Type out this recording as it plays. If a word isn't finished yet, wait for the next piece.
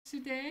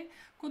today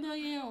この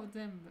家を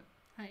全部。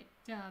はい。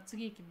じゃあ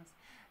次いきます。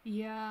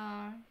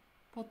Your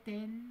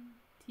potential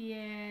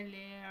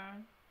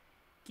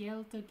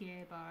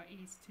Geldgeber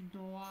ist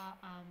nur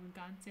am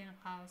ganzen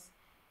Haus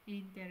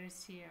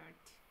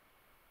interessiert.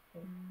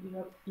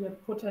 Ihr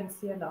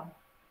potenzieller.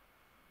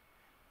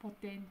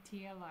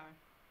 Potenzieller.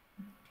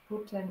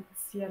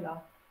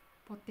 Potenzieller.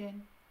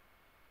 Potenzieller.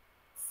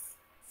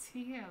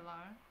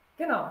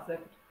 Genau, sehr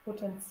gut.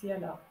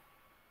 Potenzieller.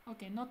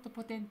 Okay, not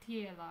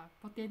potentieller.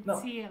 No.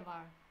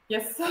 Potenzieller.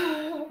 Yes.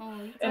 Oh,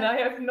 And I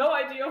have no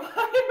idea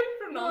why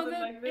we no, pronounce it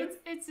like it's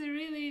this. it's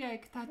really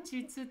like 立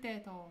ちつ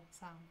てと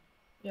さん。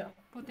Yeah.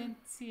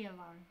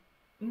 Potenzieller.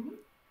 Mhm.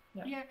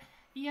 Ja.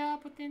 Ihr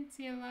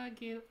potenzieller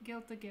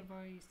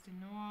Geldgeber ist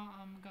nur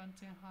am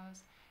ganzen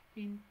Haus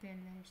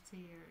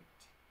interessiert.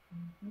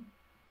 Mhm.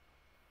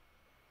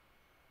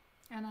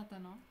 あなた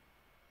の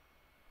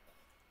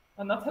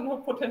Another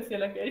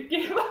potenzieller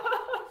Geldgeber.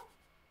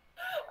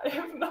 I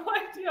have no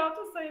idea how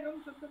to say it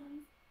in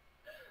Japanese.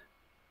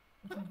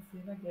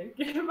 Potenzieller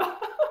Geldgeber.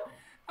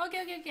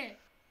 Okay.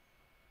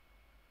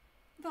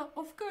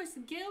 Of course,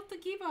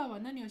 Geldgeber は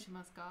何をし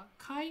ますか？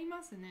買い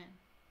ますね。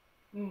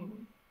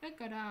だ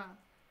から、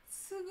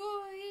す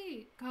ご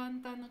い簡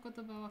単な言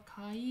葉は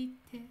買い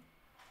手。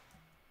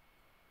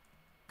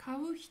買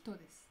う人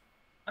です。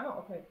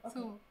Okay.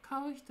 そう、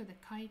買う人で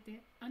買い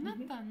手。あな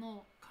た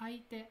の買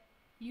い手。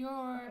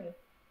Your、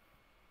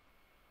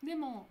で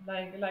も、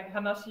like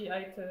話し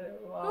相手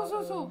は。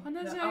そう、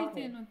話し相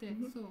手の手。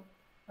そう。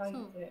相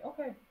手。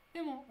Okay.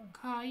 でも、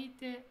買い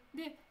手。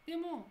で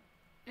も、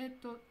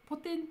ポ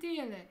テン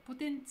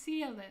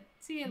シエラ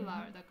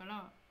ーだか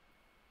ら、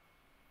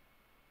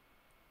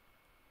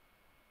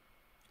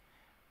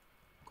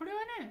これは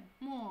ね、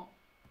も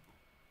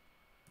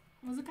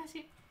う、難し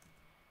い。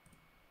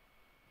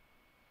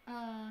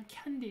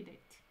candidate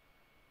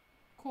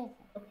候補。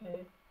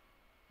Okay.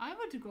 I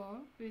would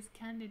go with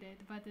candidate,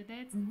 but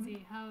let's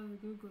see how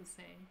Google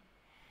say.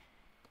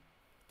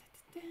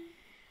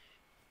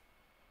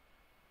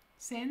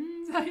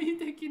 潜在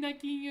的な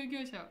金融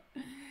業者。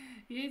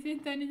家全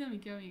体にのみ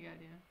興味があ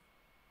るよ。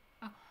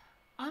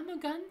am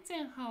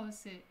ganzen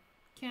Haus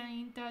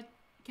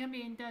can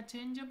be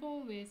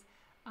interchangeable with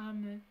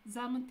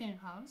gesamten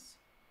Haus.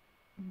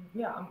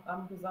 Yeah,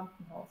 am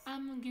gesamten Haus.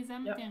 Am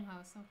gesamten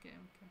Haus. Okay.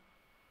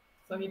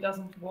 So he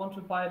doesn't want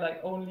to buy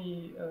like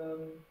only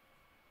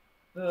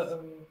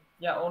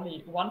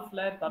only one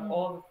flat, but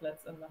all the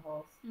flats in the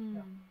house.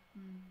 Yeah.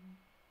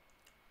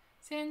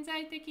 潜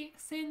在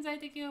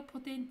的はポ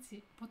テン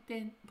シ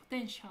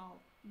ャル。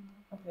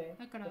Okay.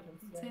 だから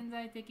潜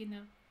在的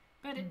な。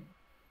But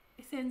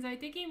潜在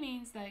的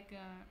means like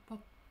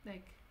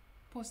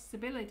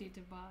possibility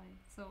to buy.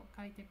 そう、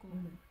買い手候補。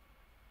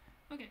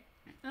Okay.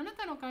 あな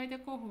たの買い手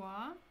候補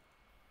は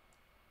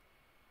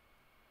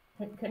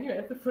Can you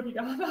add the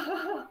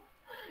furigana?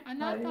 あ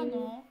なた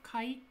の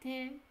買い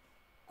手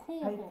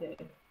候補。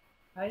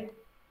買い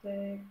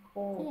手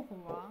候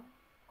補は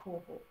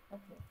候補。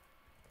Okay.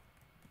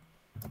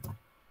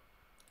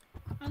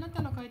 あな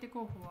たの買い手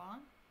候補は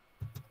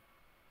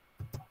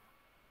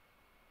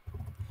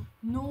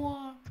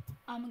Nur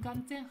am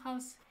ganzen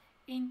Haus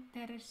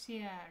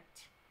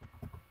interessiert.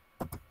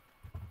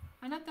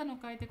 あなたの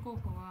買い手候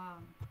補は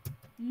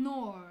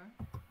Nor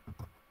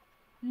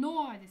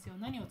ですよ。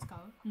何を使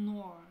う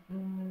 ?Nor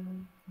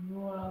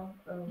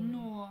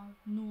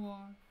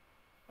Nur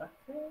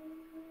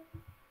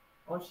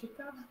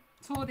Shika?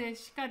 そうで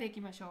す。鹿でい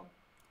きましょう。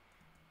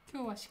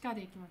今日は鹿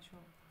でいきましょ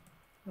う。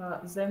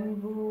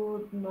全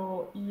部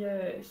の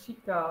家し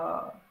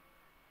か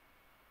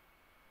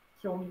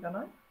興味が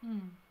ない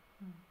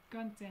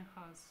？ganzen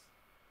Haus。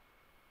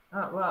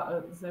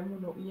全部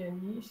の家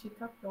にし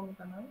か興味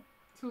がない？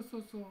そう。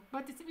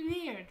But it's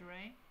weird,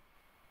 right?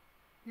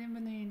 全部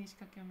の家にし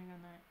か興味が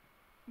ない。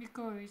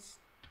Because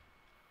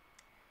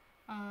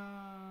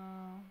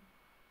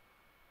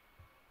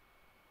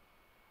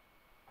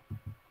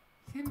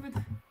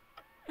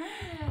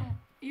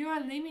you are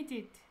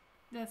limited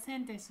the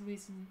sentence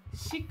with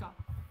shika,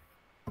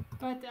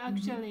 but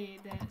actually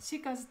the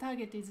shika's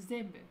target is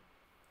zenbu.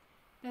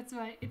 That's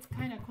why it's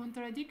kind of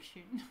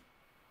contradiction.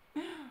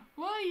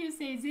 Why you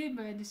say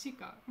zenbu and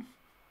shika?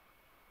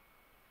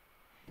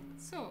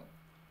 So,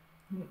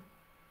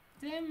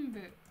 全部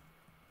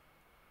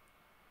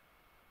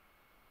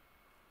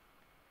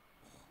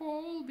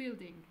whole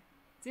building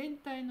全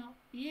体の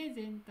家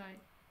全体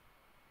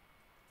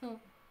So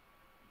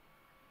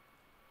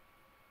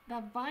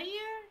the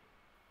buyer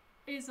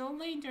is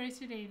only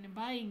interested in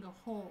buying a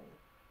whole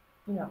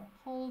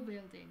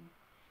building.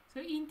 So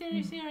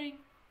interessiert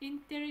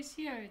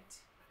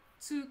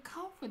zu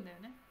kaufen だよ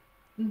ね。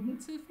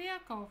zu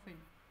verkaufen.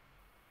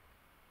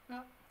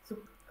 Zu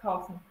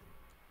kaufen.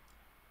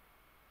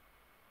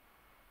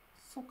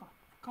 そうか、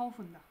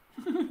kaufen だ。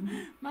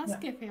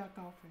Maske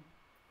verkaufen.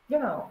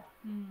 Genau.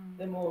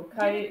 でも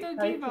買い手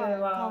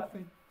は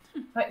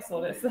はい、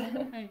そうです。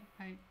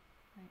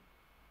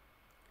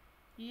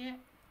いえ。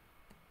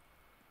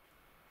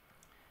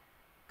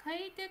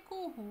買い手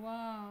候補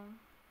は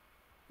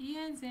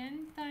家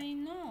全体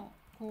の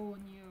購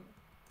入。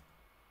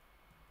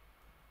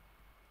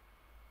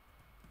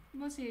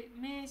もし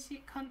名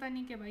詞簡単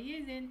にいけば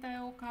家全体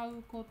を買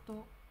うこ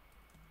と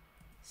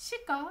し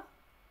か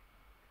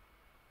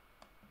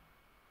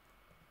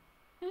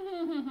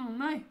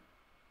ない。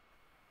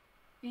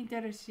イン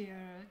テルシア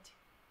ル。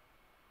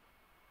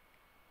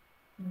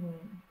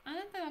あ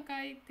なたの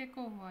買い手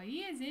候補は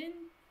家全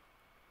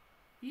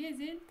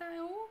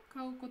体を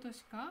買うこと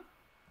しか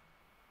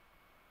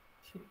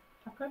知っ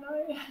たかな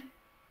い。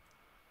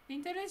イ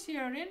ンテルシ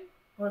アル。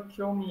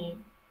興味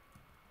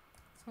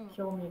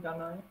が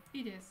ない。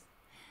いいです。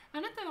あ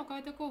なたの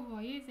買い手候補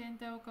は家全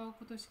体を買う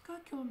ことしか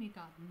興味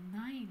が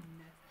ないんです。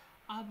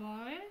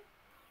Aber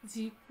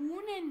Sie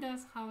können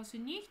das Haus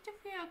nicht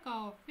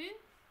verkaufen.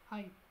 は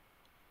い。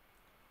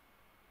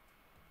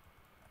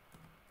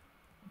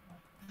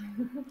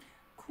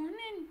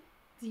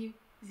Sie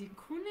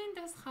können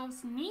das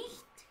Haus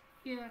nicht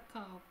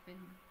verkaufen.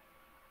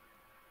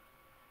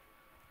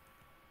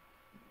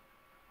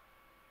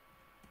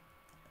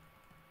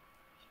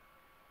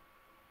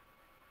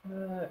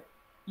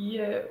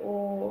 家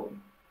を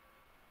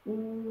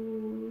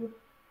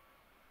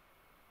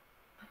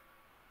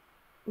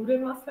売れ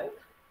ません。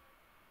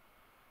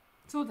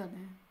そうだ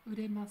ね。売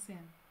れません。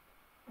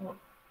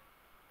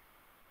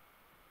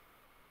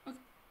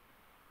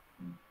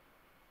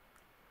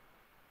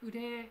売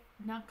れ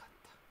なかっ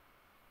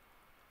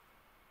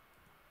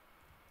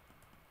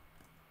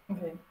た。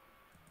Okay.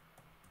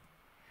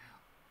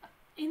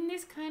 In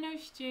this kind of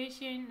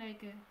situation,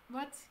 like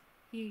what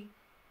he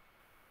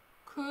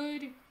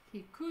could,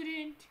 he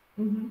couldn't,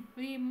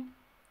 we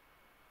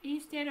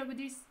instead of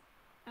this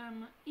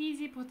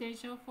easy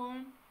potential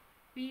form,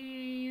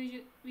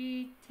 we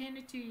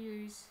tend to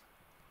use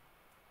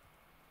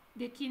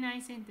できな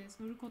いセンテン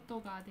ス、売ること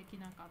ができ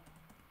なかっ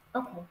た。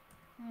Okay.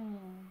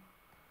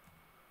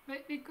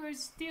 But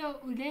because still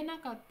売れな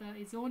かった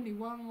is only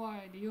one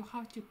word you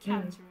have to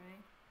catch,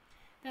 right?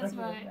 That's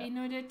why in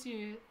order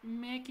to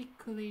make it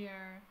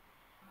clear,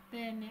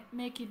 then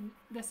make it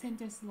the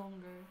sentence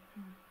longer.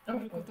 売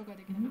ることが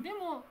できなかった。で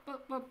も、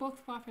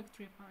both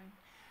perfectly fine.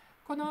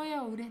 この家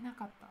を売れな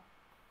かった。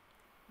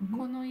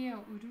この家を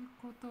売る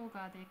こと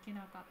ができ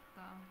なかっ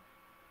た。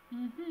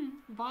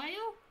Weil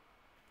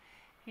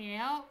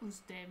Herr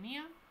aus dem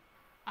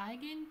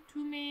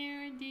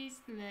Eigentümer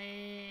des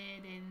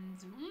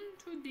Ladens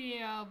unter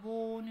der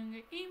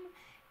Wohnung im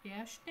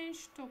ersten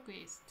Stock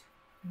ist.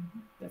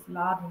 Des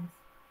Ladens.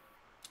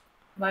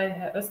 Weil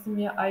Herr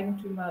Özdemir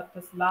Eigentümer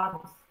des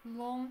Ladens.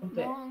 Long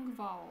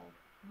vowel.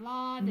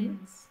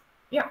 Ladens.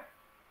 Ja.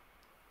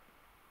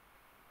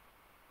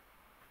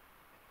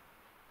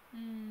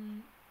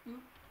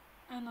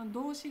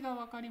 動詞が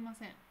わかりま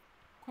せん。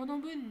この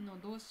文の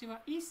動詞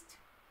は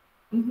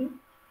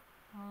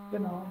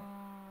ist。Genau.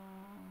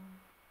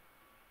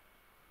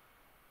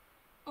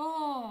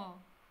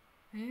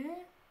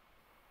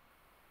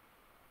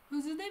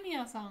 フズデミ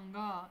アさん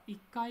が1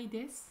階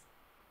です。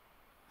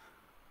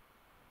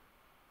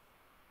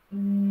日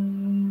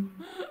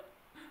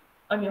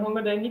本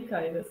語で2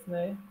階です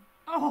ね。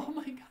Oh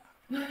my god.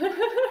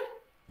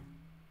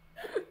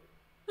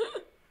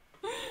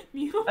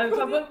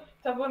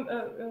 多分、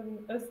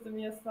エステ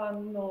ミアさ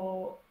ん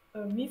の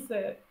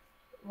店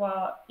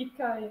は1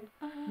階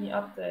に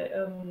あって、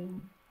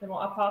で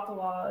もアパート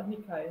は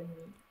2階に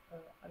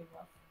あり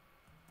ます。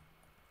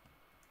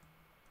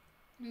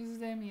ウズ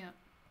デミ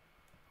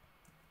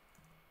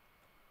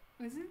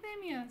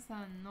ア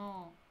さん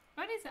の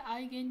What is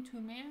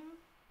Eigentümer?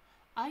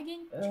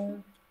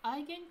 Eigentümer.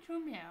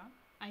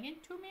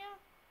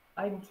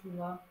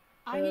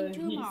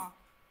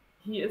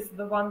 He is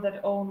the one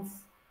that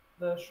owns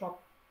the shop.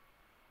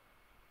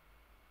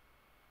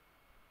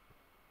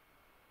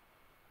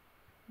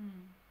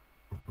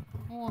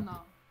 Owner.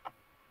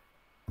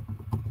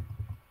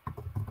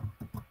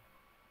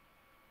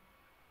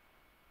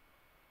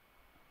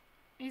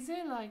 Is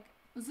it like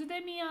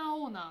Uzdemir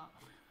owner?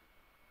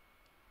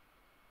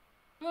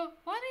 But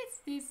what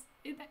is this?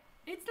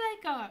 It's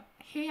like a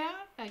hair,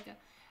 like a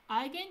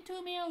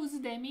Eigentümer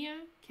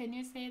Uzdemir. Can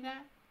you say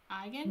that?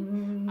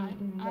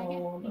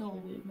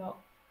 No.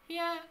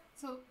 Here,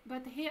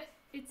 but here,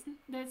 it's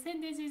the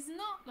sentence is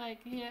not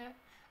like here.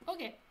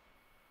 Okay.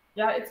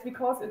 Yeah, it's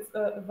because it's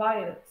a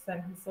weil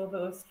sentence, so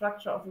the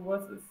structure of the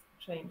words is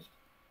changed.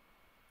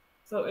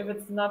 So if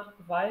it's not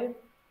weil,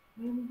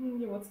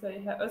 you would say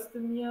Herr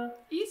Özdemir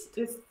ist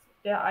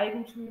der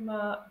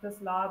Eigentümer des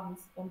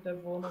Ladens und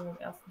der Wohnung im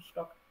ersten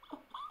Stock.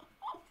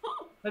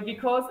 But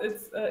because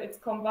it's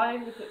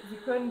combined with Sie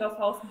können das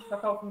Haus nicht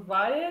verkaufen,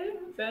 weil,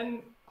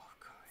 then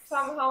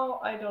somehow,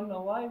 I don't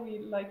know why, we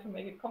like to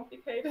make it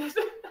complicated.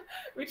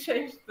 We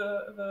changed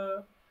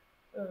the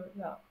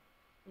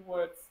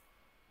words.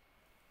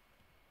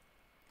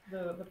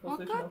 The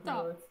position of the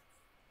words.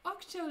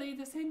 Actually,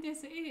 the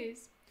sentence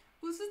is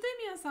ウズデ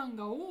ミアさん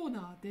がオー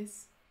ナーで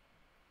す。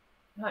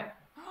はい。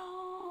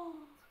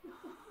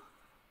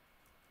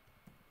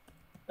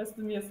ウズ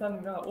デミアさ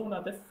んがオー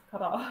ナーですか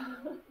ら。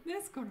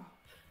ですから。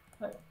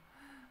はい。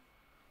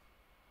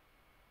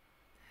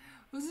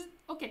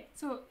Okay,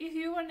 so if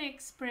you want to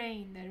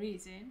explain the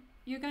reason,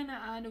 you're gonna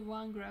add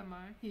one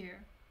grammar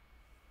here.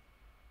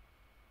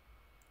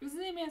 宇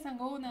都宮さん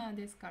がオーナー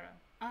ですから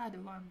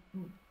add one.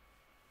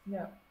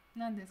 Yeah.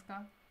 何です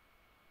か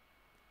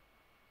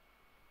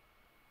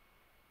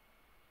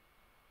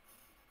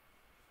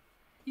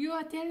You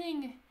are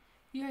telling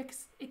your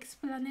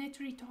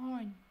explanatory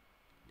tone.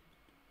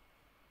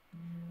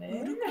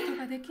 売ること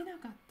ができな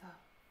かった。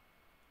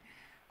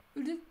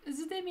宇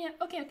都宮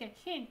OK OK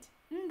hint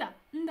んだ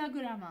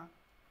グラマ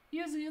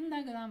ー use ん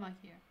だグラマー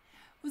here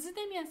宇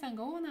都宮さん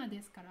がオーナー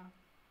ですから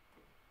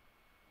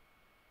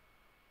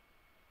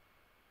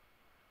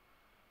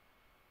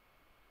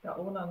いや、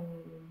オーナー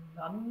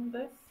なんで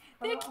す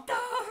かできた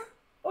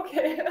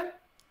OK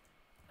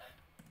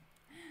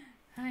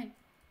はい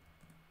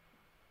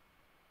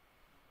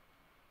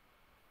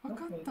わ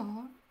かった、うん、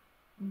宇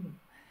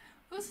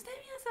都宮さ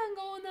ん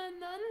がオーナー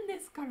なんで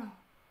すから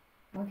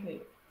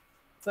Okay.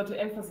 So to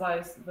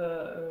emphasize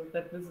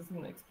that this is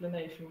an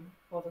explanation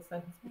for the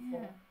sentence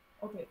before. Yeah.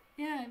 Okay.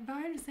 Yeah,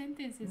 while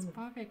sentence is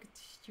perfect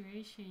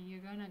situation,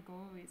 you're gonna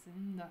go with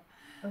nda.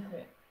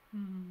 Okay.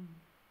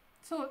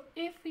 So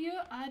if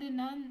you add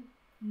none,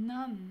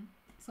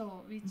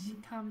 so which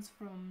comes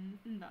from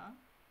nda,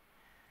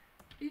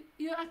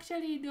 you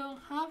actually don't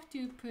have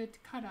to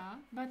put kara,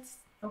 but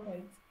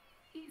Okay.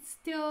 it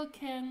still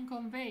can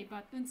convey.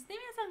 But 宇都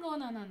宮さんがオー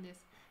ナーなんで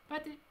す。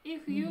But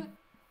if you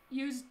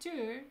use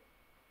to,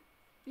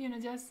 you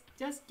know, just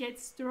get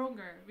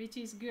stronger, which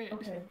is good.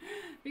 Okay.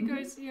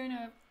 Because you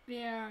know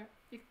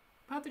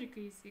Patrick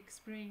is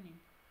explaining.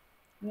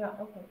 Yeah.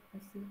 Okay. I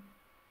see.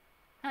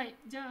 はい、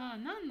じゃあ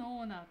何の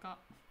オーナーか。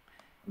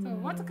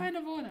So what kind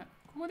of owner?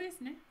 ここで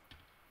すね。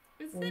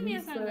宇都宮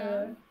さん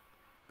が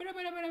ブラ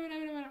ブラブラブラ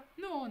ブラブラ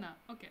のオーナ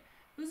ー。OK。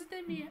宇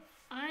都宮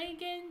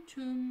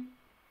Eigentümer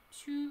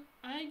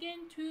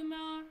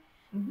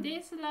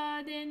des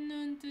Laden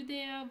und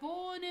der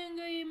Wohnung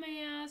im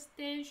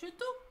ersten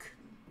Stock.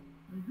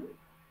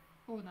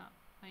 オーナー。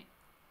はい。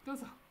どう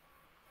ぞ。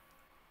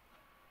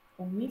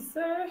お店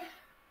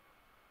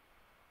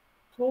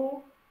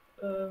と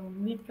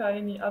2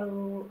階にあ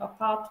るア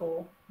パー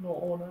トの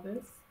オーナー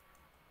です。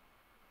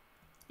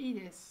いい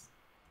です。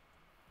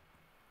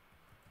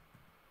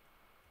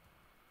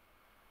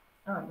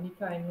2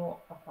階の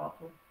アパー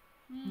ト。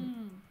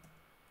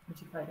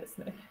短いです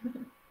ね。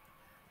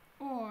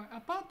or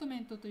アパートメ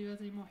ントと言わ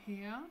ずにも部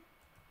屋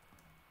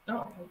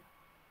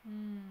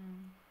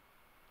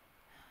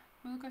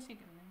難しいけ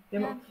どね。で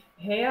も、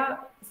部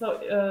屋、so,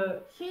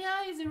 部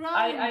屋 is room.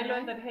 I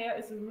learned that 部屋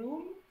is a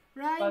room.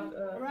 Room,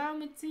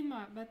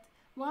 Zimmer, but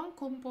one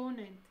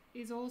component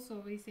is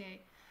also we say,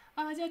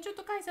 じゃあちょっ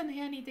とカイさんの部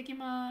屋に行ってき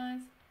ま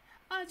す。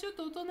ちょっ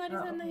とお隣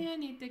さんの部屋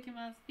に行ってき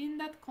ます。In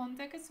that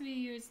context,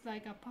 we use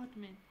like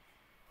apartment.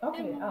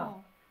 Okay.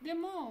 で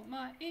も、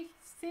まあ、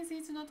since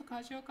it's not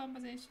casual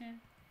conversation,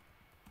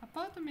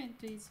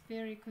 apartment is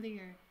very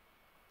clear.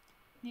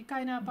 2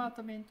階のアパー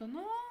トメント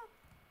の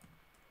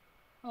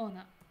オー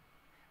ナー。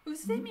宇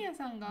都宮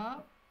さん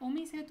がお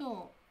店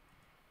と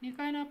2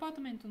階のアパー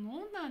トメントの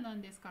オーナーな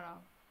んですから。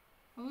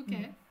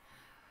OK。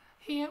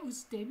Herr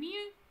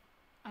Özdemir,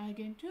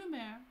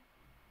 Eigentümer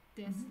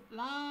des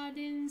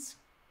Ladens。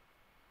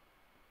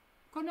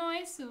この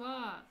S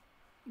は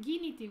ギ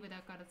ニティブだ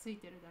からつい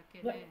てるだ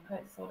けで、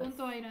本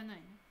当はいらない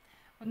ね。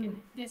OK。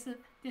des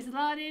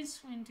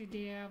Ladens und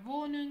der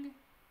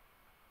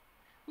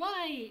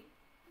Wohnung。Why?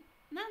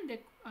 なん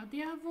で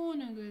der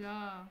Wohnung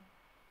が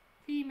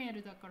フィメー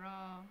ルだか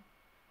ら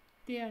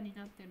デアに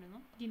なってるの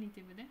ギニ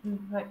ティブで、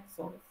はい、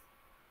そう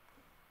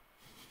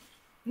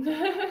で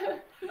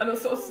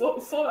す。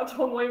そうだ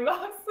と思いま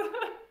す。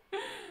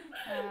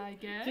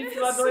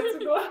実は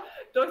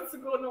ドイツ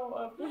語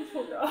の文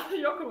法が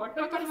よくわ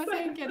かりま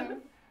せんけど、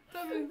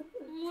多分も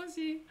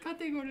しカ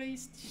テゴリー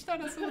した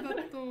らそうだ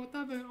と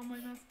多分思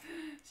います。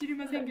知り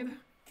ませんけど。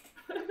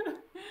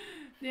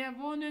Der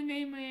Wohnung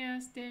im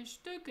ersten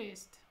Stück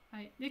ist。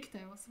はい、できた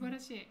よ。素晴ら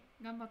しい。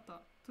頑張っ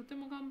た。とて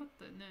も頑張っ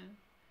たよね。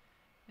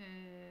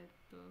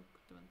ちょっ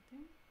と待っ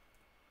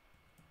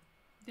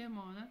て。で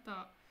もあな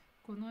た、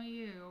この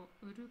家を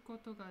売るこ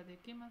とがで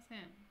きませ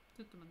ん。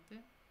ちょっと待っ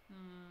て。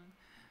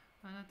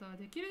あなたは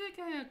できるだ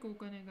け早くお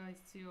金が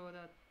必要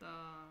だった。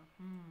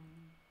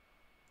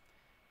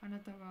あな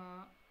た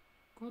は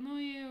こ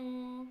の家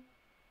を、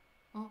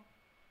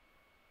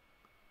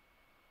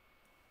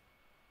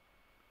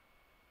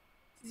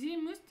Sie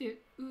müsste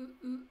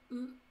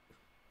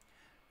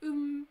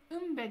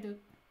unbedingt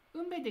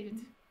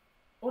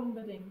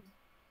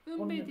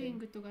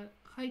が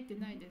入って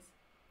ないです。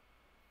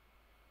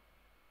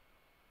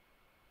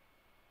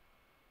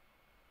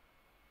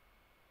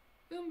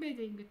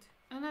unbedingt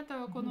あなた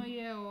はこの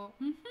家を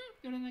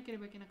売らなけれ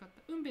ばいけなかっ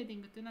た。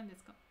unbedingt って何で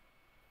すか？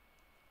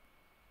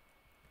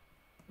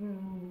多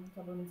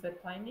分絶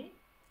対に。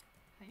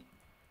はい。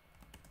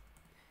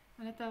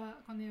あなたは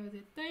この家を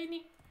絶対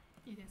に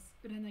いいです。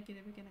売らなけ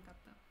ればいけなかっ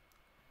た。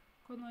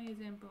この家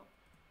全部。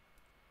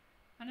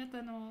あな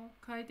たの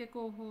買い手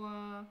候補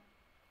は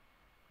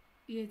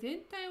家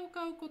全体を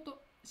買うこ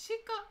とし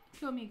か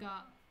興味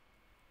が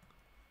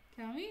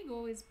Can we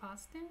go with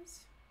past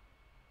tense?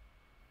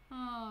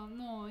 Ah,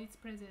 no, it's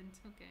present.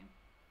 Okay.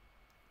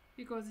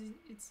 Because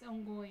it's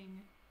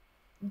ongoing.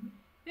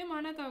 でも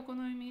あなたはこ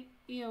の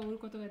家を売る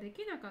ことがで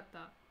きなかっ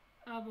た。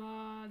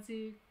Aber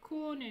sie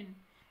können.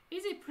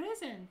 Is it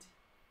present?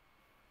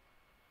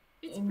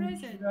 It's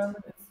present.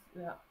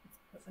 Yeah,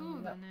 そ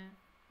うだね。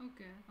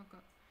OK。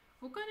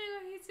お金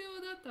が必要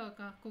だった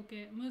過去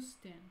形、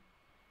müssten。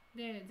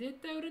で、絶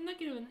対売らな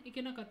ければい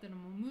けなかったの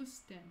も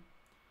müssten。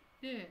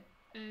で、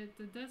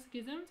das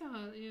Gesamte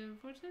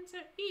Vorteil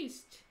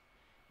ist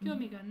興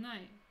味がな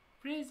い。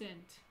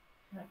present。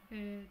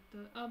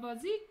aber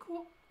sie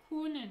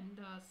können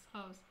das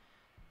Haus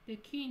で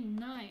き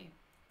ない。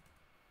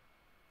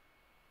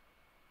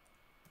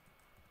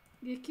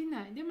でき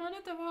ない。でもあ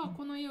なたは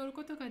この家を売る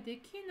ことがで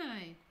き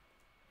ない。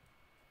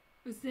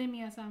宇都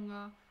宮さん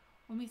が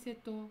お店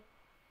と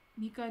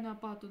2階のア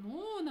パートの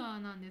オーナー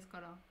なんですか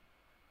ら。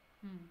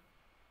うん。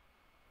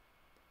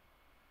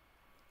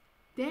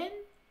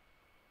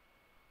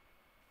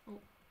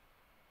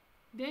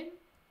Then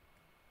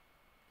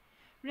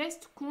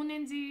Rest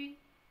können Sie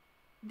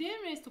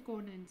Den Rest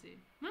können Sie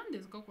何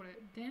ですかこれ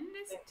Den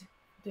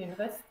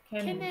Rest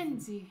kennen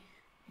Sie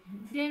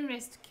Den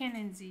Rest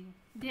kennen Sie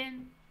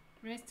Den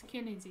Rest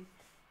kennen Sie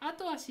あ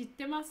とは知っ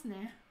てます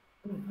ね。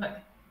は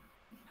い。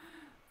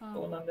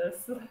そうなんで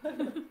す。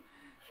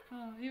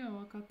今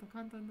分かった。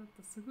簡単だっ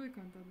た。すごい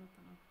簡単だっ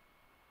たな。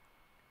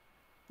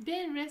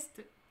Den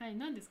Rest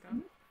何ですか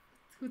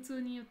普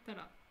通に言った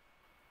ら。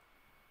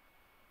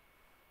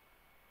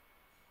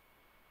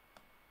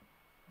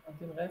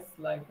Den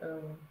Rest, like,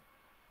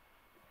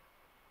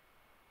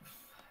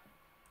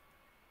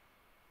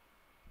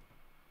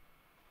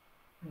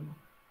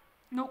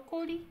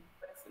 残り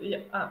いや、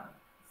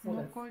そう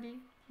です。残り、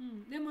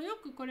でもよ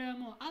くこれは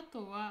もうあ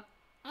とは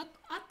あ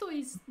と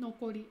is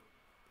残り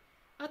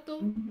あ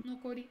と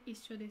残り一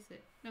緒です。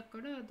だか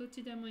らどっ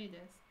ちでもいいで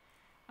す。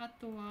あ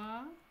と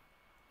は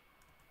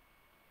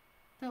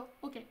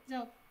OK じゃ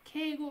あ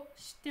敬語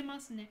知ってま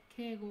すね。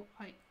敬語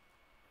はい。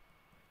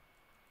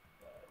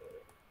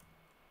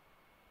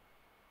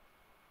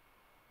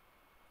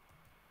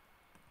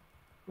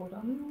ご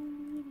覧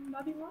に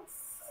なりま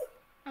す。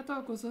あと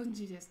はご存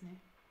知ですね。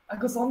ご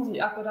存知。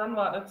ご覧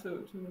は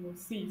to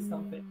see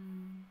something.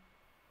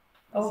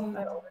 Oh,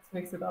 I always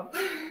mix it up.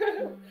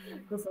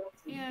 ご存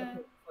知。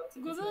Yeah,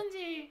 ご存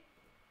知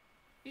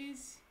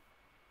is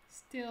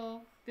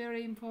still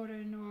very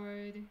important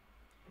word.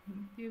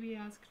 You'll be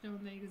asked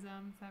on the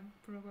exams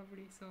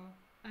probably, so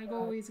I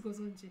go with ご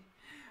存知。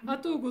あ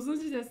とご存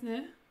知です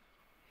ね。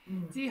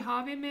Sie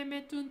haben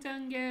mit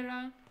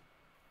Unterangela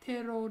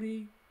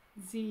terrorisiert.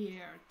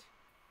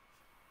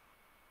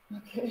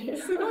 Okay.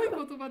 すごい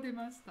言葉出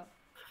ました。あ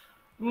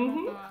な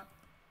たは。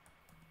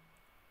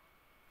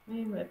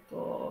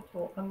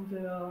とアンジ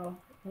ェラ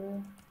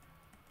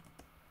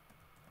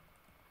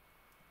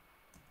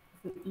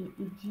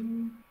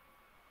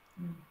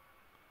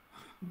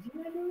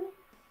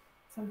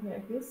something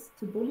like this,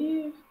 to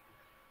bully.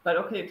 But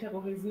okay,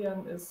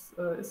 terrorisieren is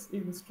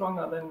even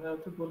stronger than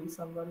to bully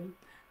somebody.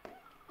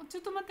 ちょ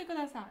っと待ってく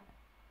ださい。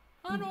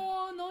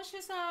Hello, ノ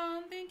シさ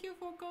ん、Thank you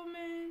for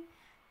coming.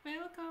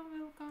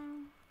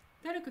 Welcome.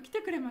 誰か来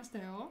てくれました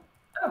よ。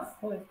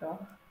そうですか。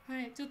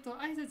はい、ちょっと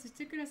挨拶し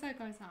てください、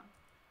かいさん。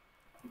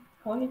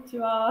こんにち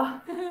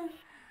は。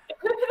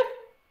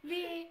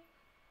Wie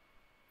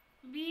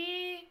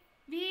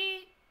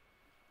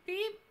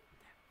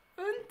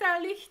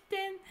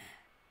unterrichten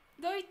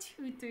Deutsch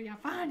und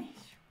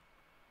Japanisch?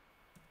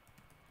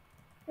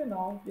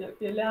 Genau,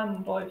 wir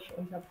lernen Deutsch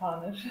und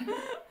Japanisch.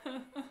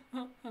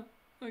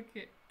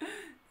 Okay.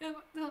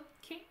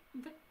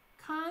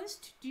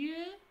 Kannst du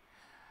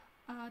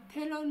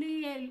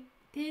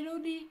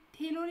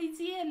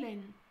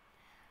terrorisieren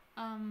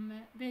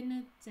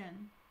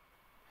benutzen?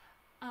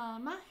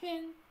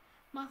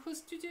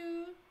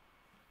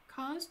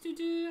 Kannst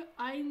du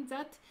einen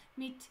Satz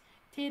mit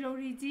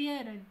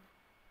terrorisieren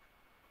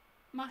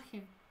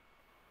machen?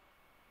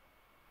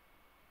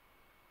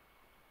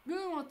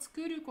 文を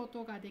作るこ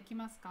とができ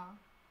ますか？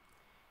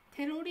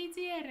テロリ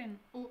ジエレン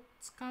を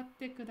使っ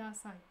てくだ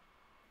さい。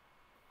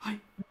は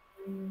い。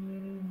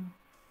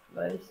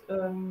Vielleicht,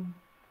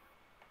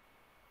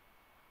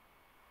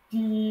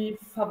 die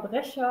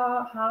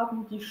Verbrecher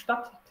haben die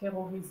Stadt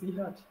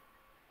terrorisiert.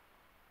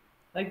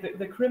 Like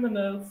the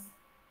criminals.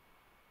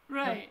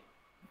 Right.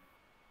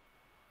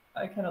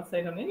 I cannot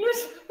say it in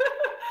English.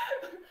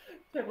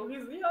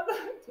 Terrorisiert.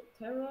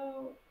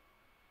 Terror.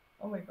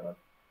 Oh my god.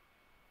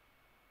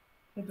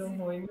 I don't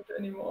know English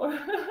anymore.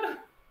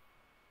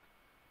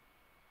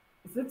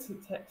 Is it to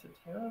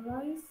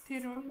terrorize?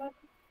 Terrorize.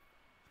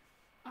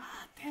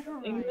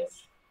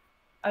 English?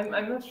 I'm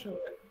not sure. わ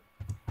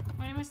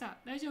かりました。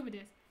大丈夫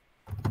です。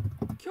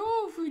恐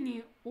怖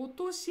に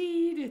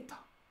陥れ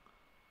た。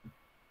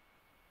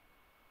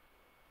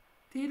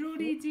テロ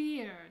リジ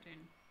エレ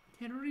ン。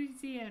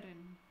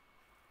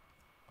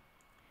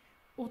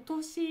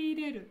陥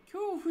れる。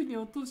恐怖に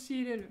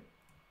陥れる。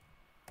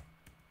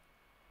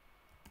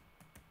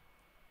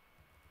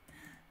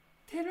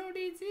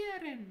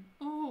terrorisieren.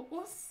 Oh,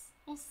 os.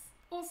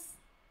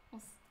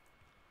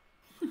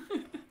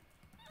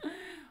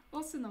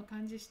オスの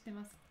漢字知って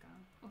ますか？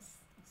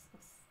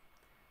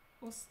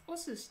オ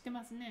ス知って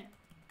ますね、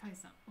カイ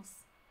さん。オ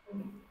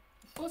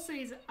ス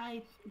is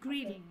I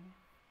greeting。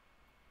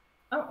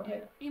あ、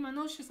OK。今、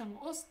ノッシュさん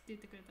がオスって言っ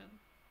てくれた。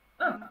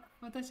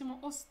私も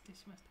オスって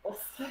しまし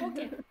た。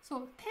OK。そ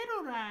う、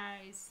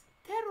terrorize。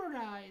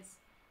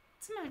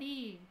つま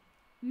り、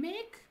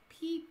make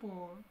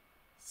people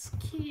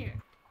scared。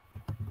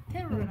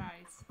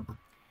terrorize。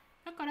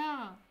だか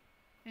ら、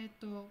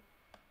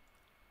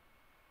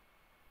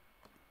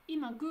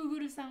今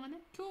Google さんが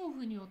ね、恐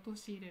怖に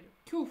陥れる、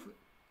恐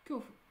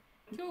怖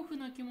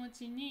の気持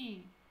ち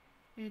に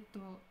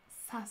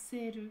さ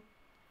せる、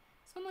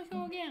その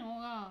表現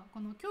がこ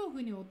の恐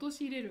怖に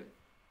陥れる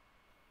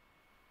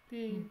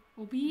で、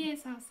怯え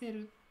させ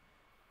る、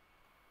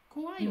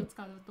怖いを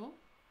使うと、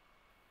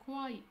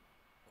怖い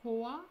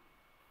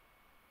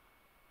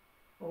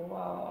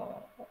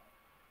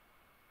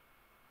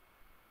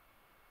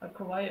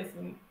is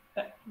an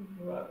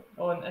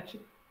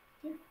adjective,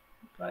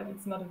 right?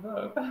 It's not a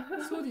verb.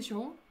 そうでし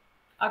ょ？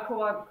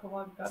怖が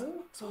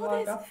る？そう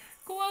です。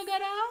怖が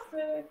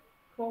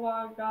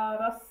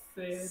ら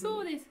せる。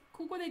そうです。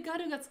ここでガ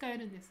ルが使え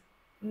るんです。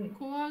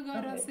怖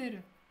がらせ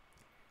る。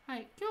は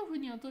い。恐怖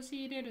に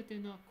陥れるとい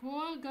うのは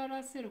怖が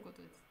らせるこ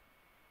とです。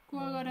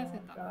怖がらせ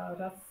た。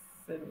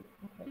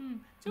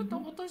ちょっと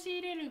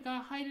陥れる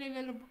がハイレ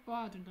ベル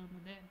ワードな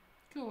ので、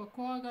今日は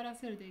怖がら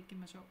せるでいき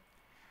ましょ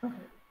う。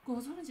ご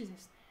存知で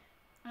すね。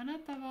あな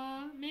た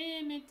は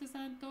メーメット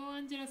さんとア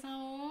ンジェラさ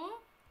ん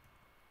を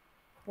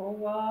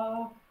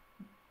怖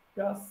が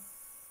ら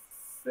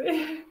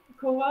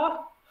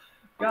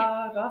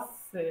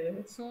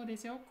せ。そうで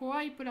すよ。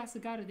怖いプラス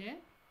ガルで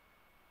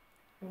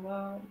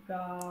怖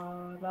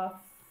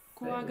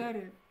が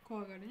る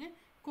ね。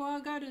怖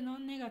がるの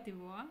ネガティ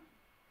ブは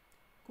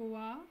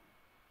怖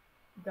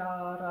が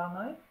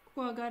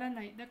ら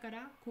ない。だか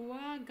ら怖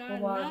が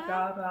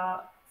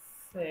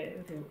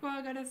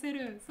らせ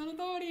る。その通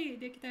り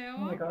できたよ。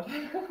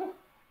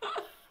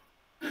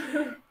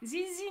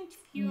Sie sind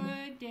für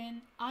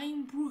den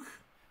Einbruch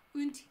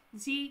und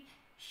die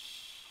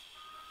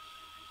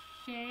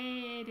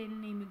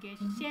Schäden im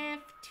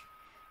Geschäft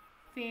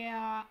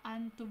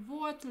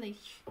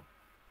verantwortlich.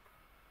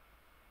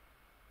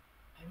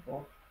 日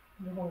本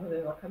語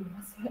でわかり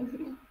ませ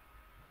ん。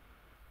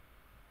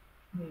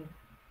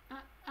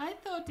I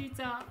thought it's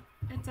a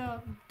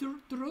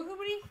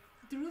drawbrief?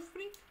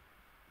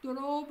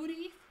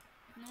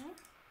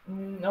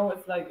 No,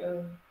 it's like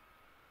a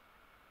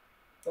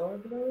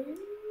burglary.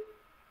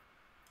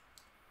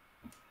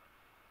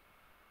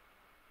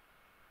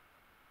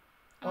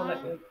 Or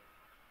like a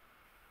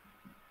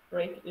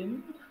break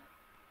in.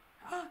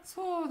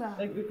 そうだ。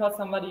Like because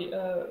somebody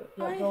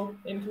broke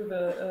into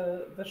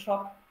the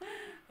shop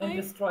and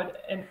destroyed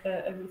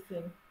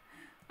everything.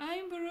 ア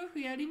インブルーフ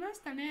やりま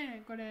した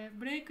ね。これ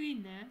ブレイクイ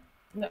ンね。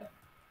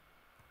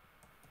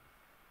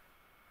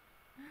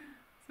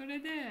それ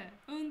で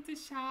und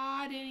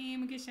Schaden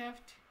im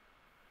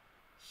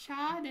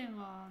Geschäft。Schaden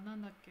はな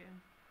んだっけ？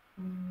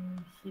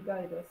被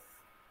害です。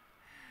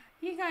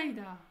被害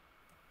だ。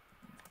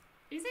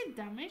Is it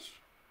damage?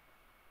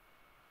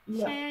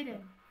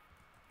 Schäden.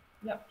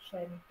 Ja,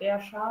 Schäden. Der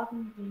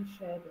Schaden, die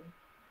Schäden.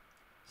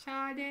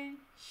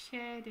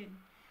 Schäden.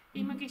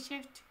 Im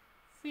Geschäft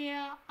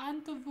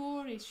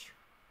verantwortlich.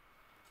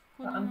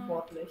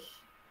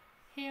 Verantwortlich.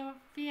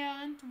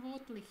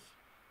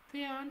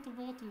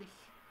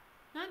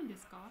 何で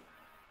すか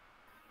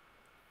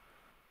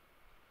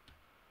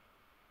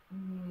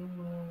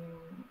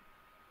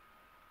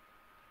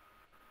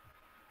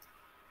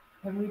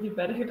I'm really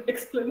bad at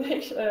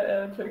explanation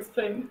to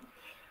explain.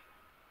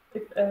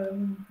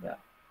 Yeah.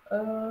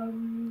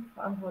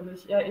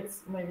 Verantwortlich. Yeah,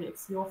 maybe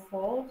it's your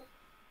fault,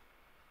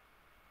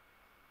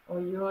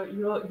 or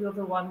you're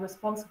the one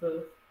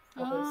responsible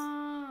for this.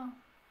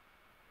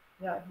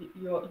 Yeah,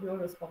 you're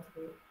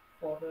responsible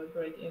for the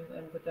break-in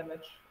and the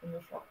damage in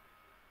the shop.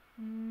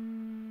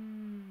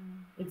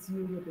 It's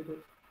you who did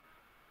it.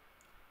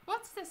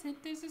 What's the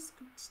sentence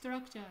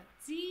structure?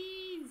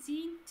 Sie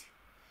sind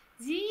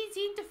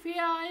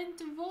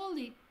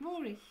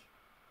verantwortlich.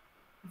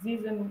 Sie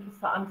sind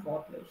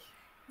verantwortlich.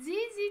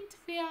 Sie sind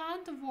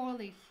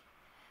verantwortlich.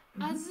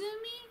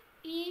 Azumi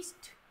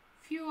ist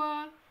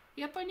für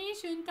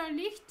Japanisch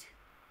Unterricht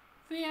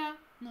No.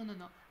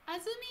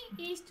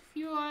 Azumi ist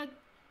für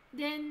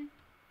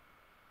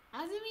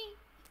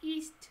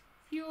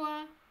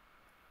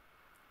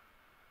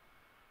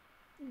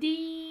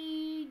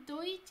die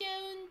deutsche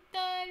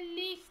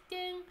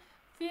Unterrichten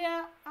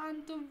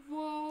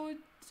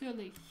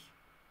verantwortlich.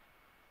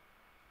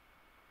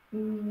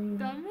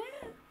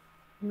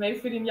 Maybe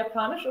für den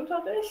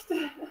Japanischunterricht?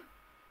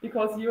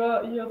 Because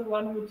you're the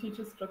one who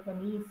teaches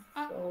Japanese.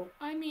 So.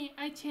 I mean,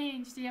 I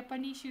changed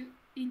Japanese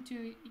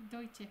into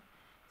Deutsche.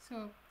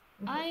 So,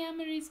 I am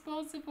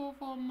responsible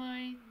for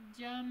my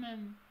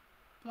German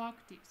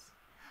practice.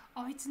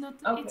 Oh, it's not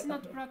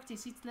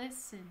practice, it's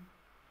lesson.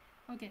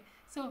 Okay,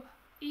 so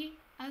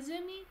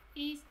Azumi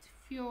ist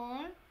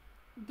für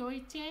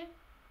deutsche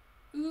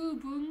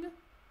Übung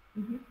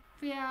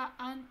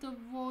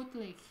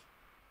verantwortlich.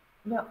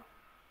 Ja,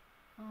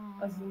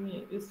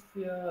 Azumi ist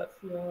für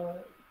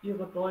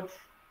ihre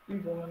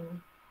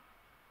Deutschübungen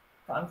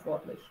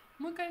verantwortlich.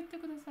 もう一回言って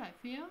ください。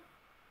Für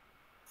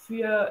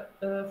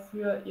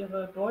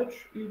ihre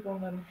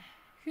Deutschübungen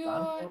Für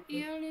verantwortlich.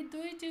 ihre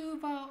deutsche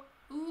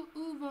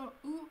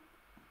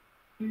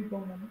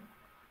Übungen.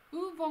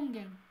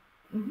 Übungen.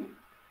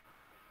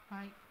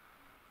 はい。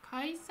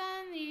解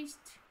散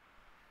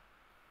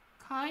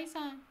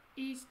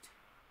ist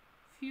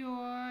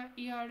für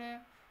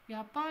ihre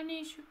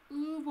japanische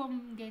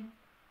Übungen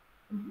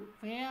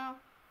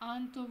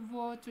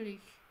verantwortlich.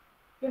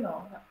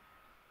 Genau, ja.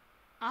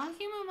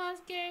 Achim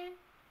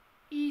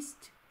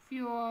ist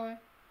für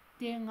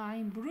den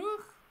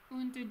Einbruch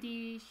und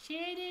die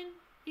Schäden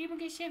im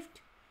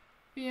Geschäft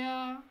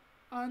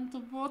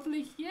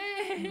verantwortlich.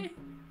 Yay!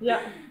 や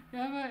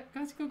ばい、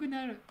賢く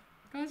なる。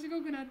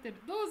賢くなって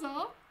る。どう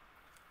ぞ。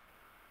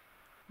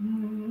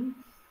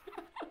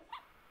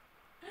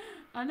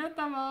あな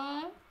た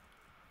は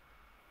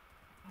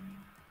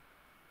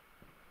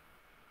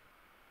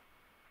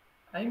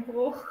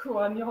Einbruch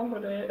は日本語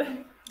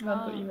で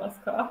何と言います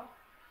か？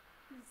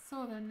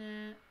そうだ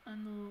ね。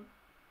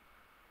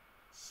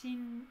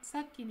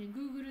さっきね、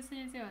Google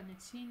先生はね、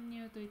侵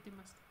入と言って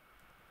ました。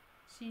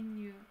侵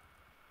入。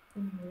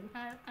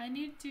I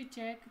need to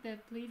check the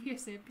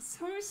previous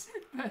episodes.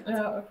 But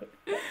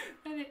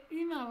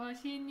今は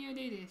侵入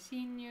でいいです。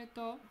侵入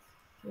と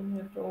お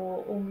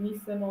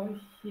店の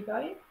被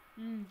害？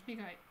被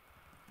害。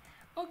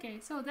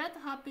Okay, so that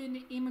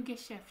happened im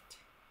Geschäft.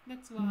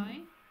 That's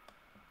why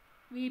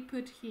we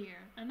put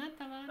here. あな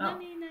たは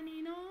何々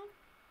の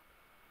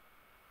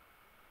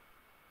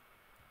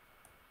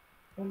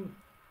お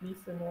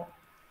店の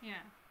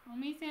Yeah. お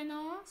店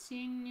の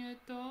侵入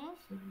と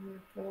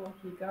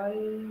被害。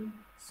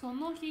そ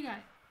の被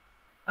害。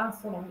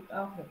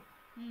OK。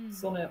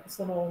そ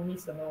のお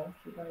店の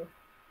被害。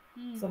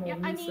そのお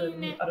店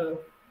にあ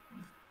る。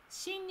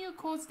侵入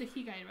caused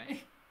被害、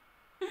right?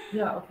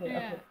 Yeah,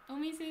 okay. お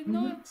店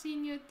の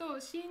侵入と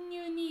侵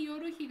入によ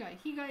る被害。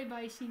被害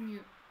by 侵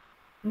入。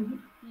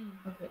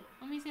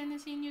お店の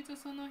侵入と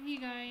その被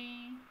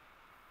害。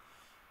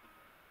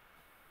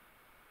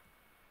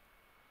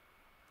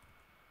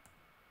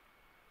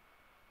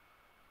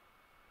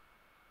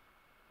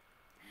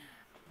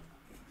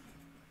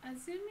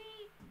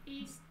Azumi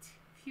ist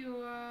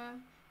für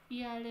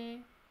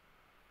ihre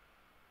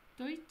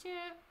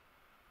deutsche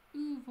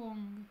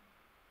Übung.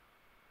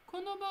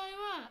 この場合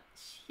は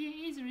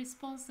She is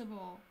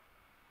responsible.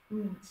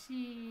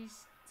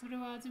 それ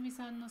はAzumi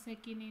さんの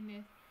責任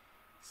で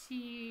す。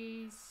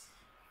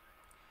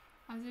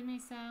Azumi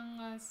さん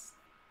が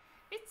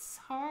It's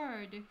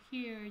hard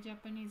here,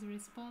 Japanese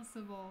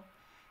responsible.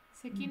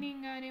 責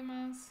任があり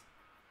ます。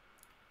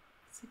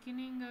責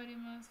任があり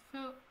ます。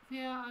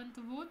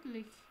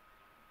verantwortlich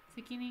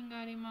責任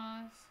があり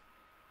ます。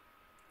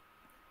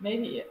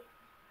Maybe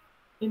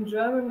in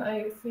German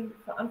I think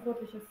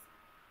verantwortlich is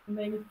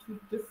maybe two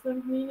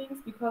different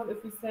meanings, because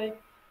if we say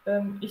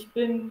ich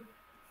bin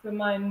für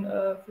mein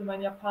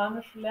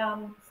Japanisch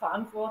lernen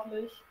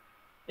verantwortlich,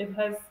 it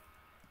has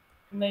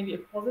maybe a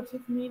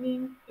positive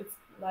meaning. It's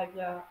like,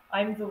 yeah,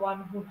 I'm the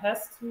one who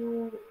has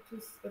to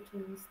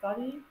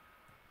study.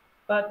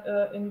 But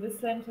in this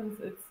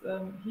sentence, it's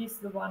he's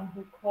the one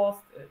who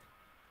caused it.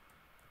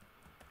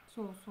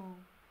 So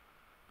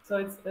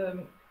it's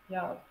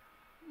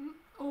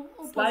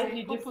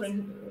slightly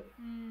different.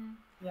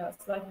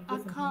 Slightly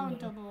different.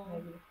 Accountable. Meaning,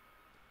 maybe.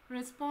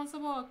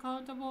 Responsible,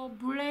 accountable,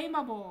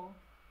 blameable.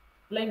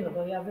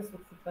 Blameable, yeah, this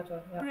would fit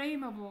better. Yeah.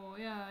 Blameable,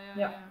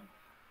 yeah.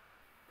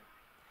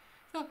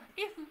 So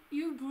if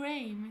you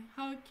blame,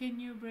 how can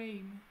you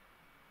blame?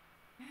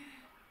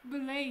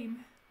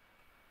 Blame.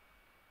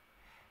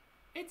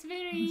 It's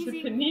very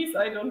easy. Japanese,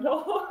 I don't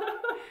know.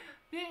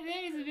 There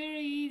is a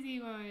very easy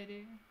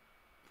word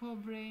for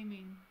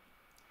blaming.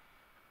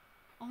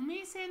 お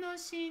店の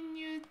侵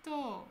入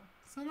と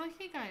その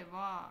被害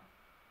は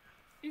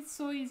It's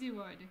so easy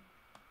word.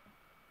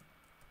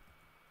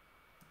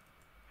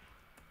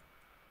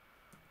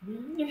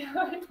 Really?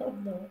 I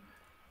don't know.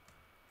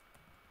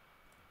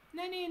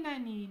 何々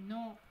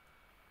の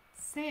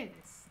せい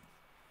です。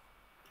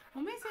お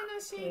店の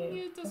侵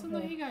入とその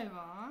被害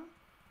は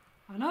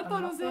あなた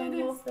のせい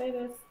です。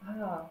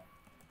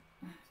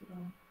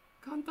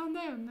簡単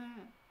だよ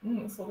ね。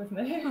そうです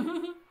ね。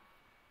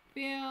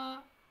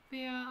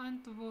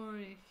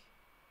verantwortlich.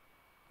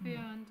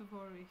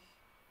 Verantwortlich.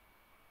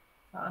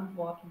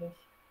 Verantwortlich.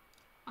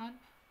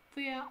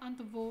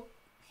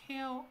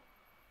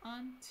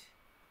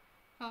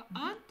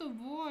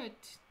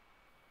 Antwort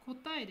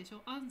答えでし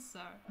ょ answer.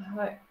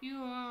 はい。You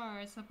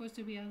are supposed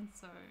to be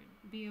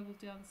be able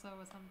to answer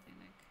or something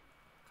like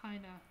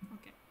kinda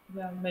okay.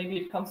 Yeah, maybe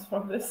it comes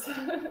from this.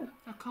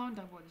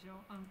 Accountable でし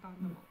ょ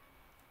uncountable.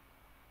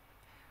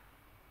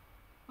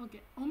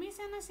 Okay. お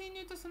店の侵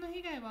入とその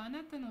被害はあ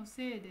なたの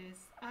せいで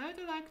す。I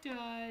would like to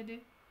add ちょっ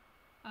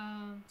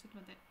と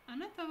待って。あ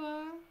なた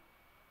は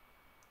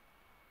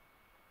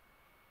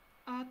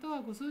あと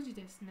はご存知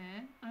です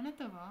ね。あな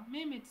たは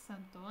メイメツさ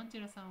んとアンチ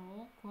ェラさん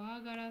を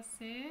怖がら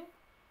せ It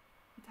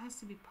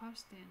has to be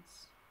past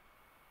tense.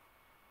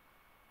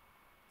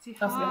 Sie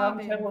Also wir haben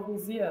haben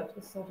terrorisiert,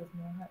 ist so das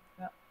Mehrheit.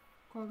 Ja.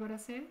 怖がら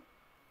せ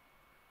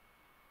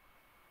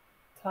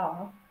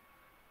Ta.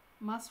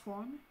 Mass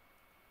form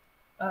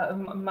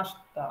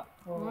Mashita.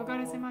 怖が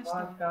らせました。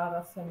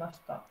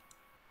Wagarasemashita.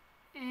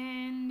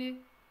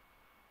 And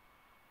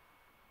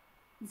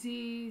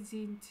sie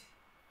sind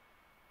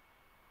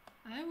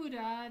I would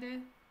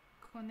add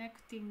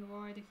connecting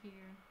word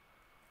here.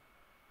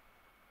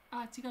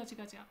 あ、違う。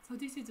So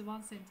this is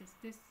one sentence.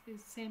 This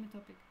is same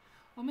topic.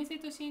 お店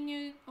の侵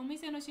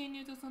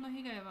入とその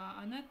被害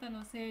はあなた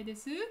のせいで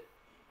す。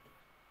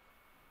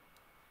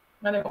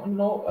でも、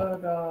の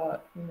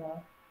が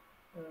今、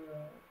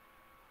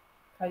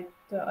書い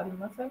てあり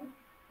ません。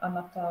あ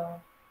な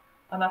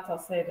た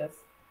せいで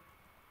す。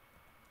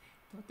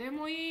とて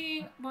もい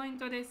いポイン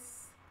トです。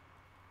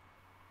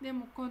で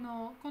もこ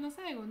の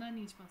最後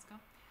何にしますか？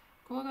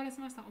怖がら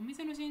せました。お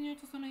店の侵入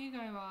とその被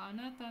害はあ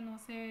なたの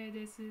せい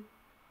です。ね。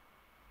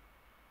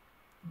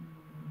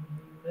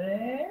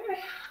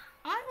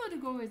I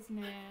would go with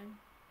ね。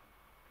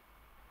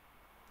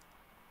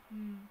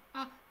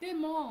あ、で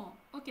も、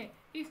okay,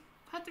 if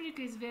Patrick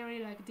is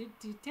very like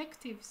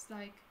detectives,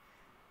 like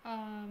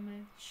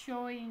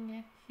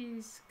showing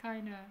his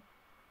kind of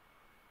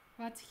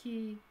what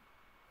he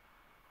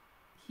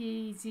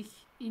is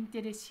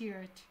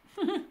interested.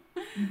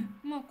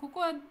 もうここ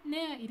は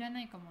ね、いら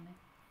ないかもね。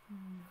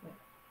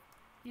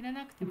いら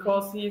なくてもいい。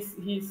Because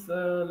he's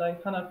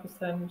like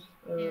 100%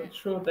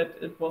 sure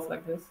that it was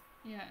like this.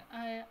 Yeah,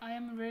 I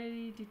am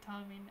really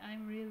determined.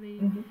 I'm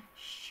really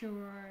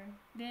sure.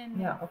 Then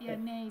Yeah, okay.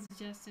 nay is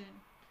just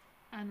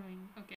annoying. Okay.